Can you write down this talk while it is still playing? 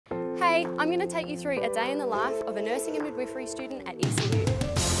Today, I'm going to take you through a day in the life of a nursing and midwifery student at ECU.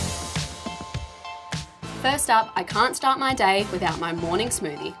 First up, I can't start my day without my morning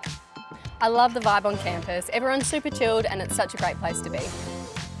smoothie. I love the vibe on campus. Everyone's super chilled and it's such a great place to be.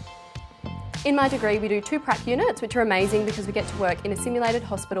 In my degree, we do 2 prac units, which are amazing because we get to work in a simulated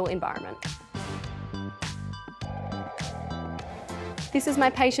hospital environment. This is my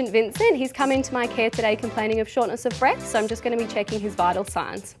patient Vincent. He's come into my care today complaining of shortness of breath, so I'm just going to be checking his vital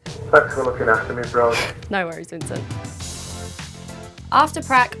signs. Thanks for looking after me, Brodie. No worries, Vincent. After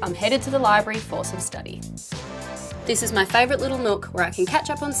prac, I'm headed to the library for some study. This is my favourite little nook where I can catch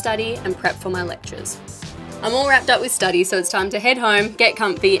up on study and prep for my lectures. I'm all wrapped up with study, so it's time to head home, get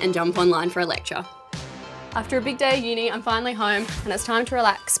comfy and jump online for a lecture. After a big day of uni, I'm finally home and it's time to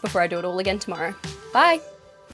relax before I do it all again tomorrow. Bye!